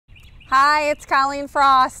Hi, it's Colleen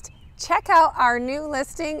Frost. Check out our new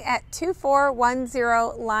listing at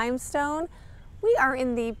 2410 Limestone. We are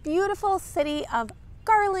in the beautiful city of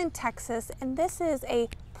Garland, Texas, and this is a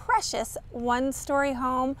precious one-story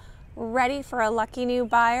home ready for a lucky new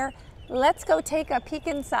buyer. Let's go take a peek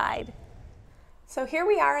inside. So here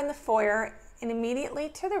we are in the foyer, and immediately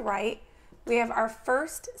to the right, we have our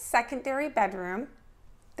first secondary bedroom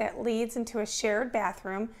that leads into a shared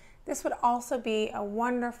bathroom. This would also be a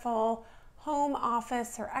wonderful home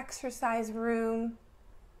office or exercise room.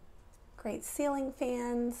 Great ceiling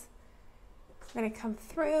fans. We're going to come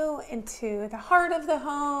through into the heart of the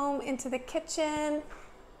home, into the kitchen.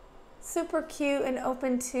 Super cute and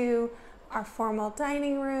open to our formal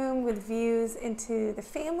dining room with views into the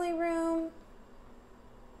family room.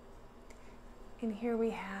 And here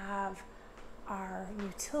we have our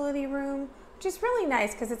utility room, which is really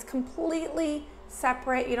nice because it's completely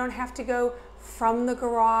separate. You don't have to go from the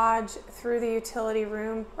garage through the utility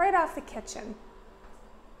room, right off the kitchen.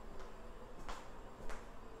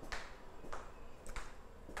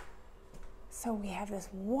 So we have this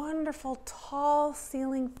wonderful tall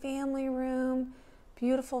ceiling family room,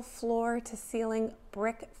 beautiful floor to ceiling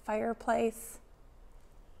brick fireplace.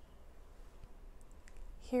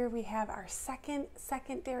 Here we have our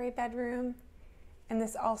secondary bedroom, and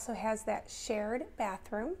this also has that shared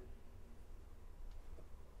bathroom.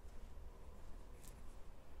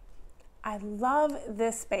 I love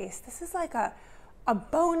this space. This is like a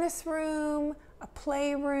bonus room, a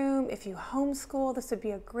playroom. If you homeschool, this would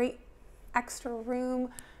be a great extra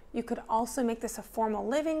room. You could also make this a formal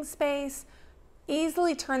living space.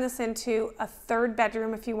 Easily turn this into a third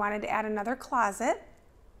bedroom if you wanted to add another closet.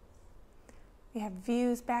 We have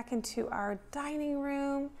views back into our dining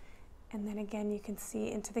room, and then again you can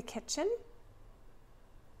see into the kitchen.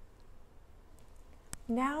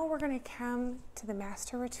 Now we're going to come to the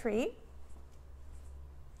master retreat.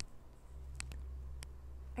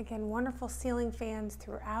 Again, wonderful ceiling fans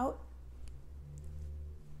throughout.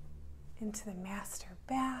 Into the master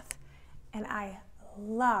bath, and I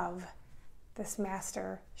love this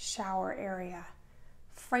master shower area.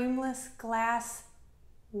 Frameless glass,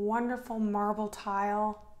 wonderful marble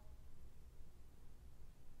tile.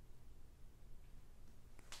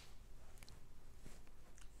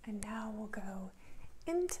 And now we'll go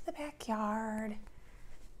into the backyard.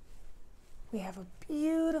 We have a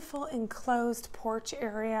beautiful enclosed porch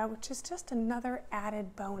area, which is just another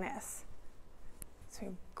added bonus. So we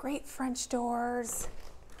have great French doors.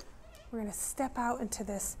 We're going to step out into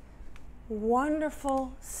this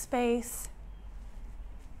wonderful space.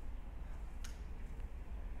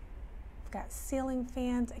 We've got ceiling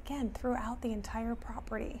fans, again, throughout the entire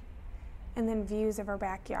property, and then views of our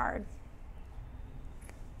backyard.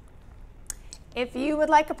 If you would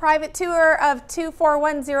like a private tour of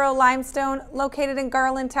 2410 Limestone, located in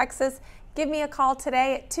Garland, Texas, give me a call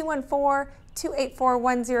today at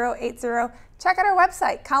 214-284-1080. Check out our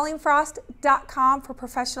website, colleenfrost.com, for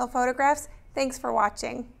professional photographs. Thanks for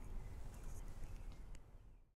watching.